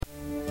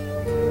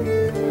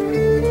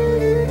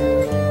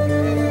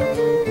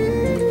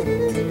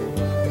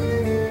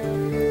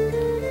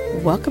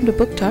Welcome to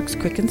Book Talks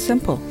Quick and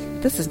Simple.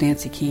 This is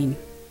Nancy Keene.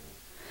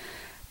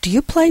 Do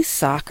you play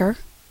soccer,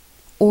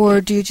 or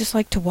do you just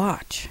like to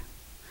watch?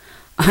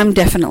 I'm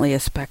definitely a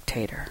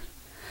spectator.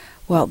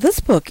 Well,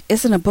 this book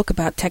isn't a book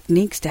about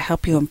techniques to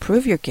help you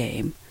improve your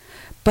game,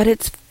 but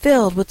it's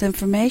filled with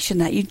information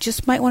that you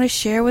just might want to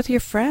share with your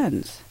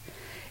friends.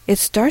 It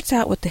starts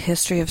out with the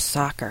history of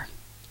soccer.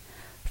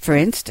 For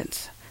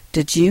instance,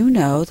 did you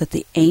know that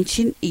the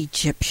ancient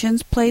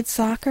Egyptians played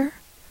soccer?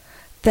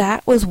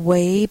 That was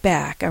way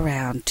back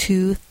around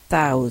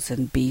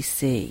 2000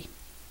 BC.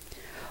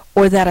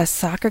 Or that a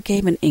soccer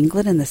game in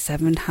England in the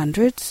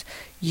 700s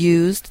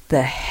used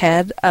the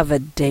head of a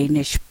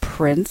Danish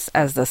prince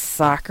as the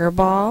soccer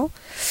ball?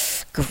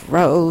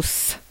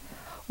 Gross.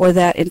 Or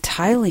that in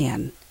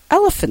Thailand,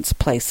 elephants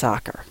play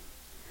soccer.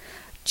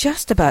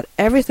 Just about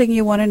everything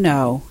you want to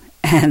know,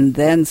 and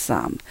then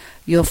some,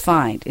 you'll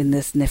find in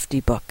this nifty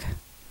book.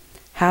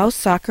 How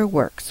Soccer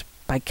Works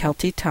by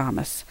Keltie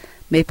Thomas,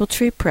 Maple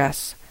Tree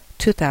Press,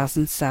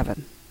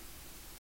 2007.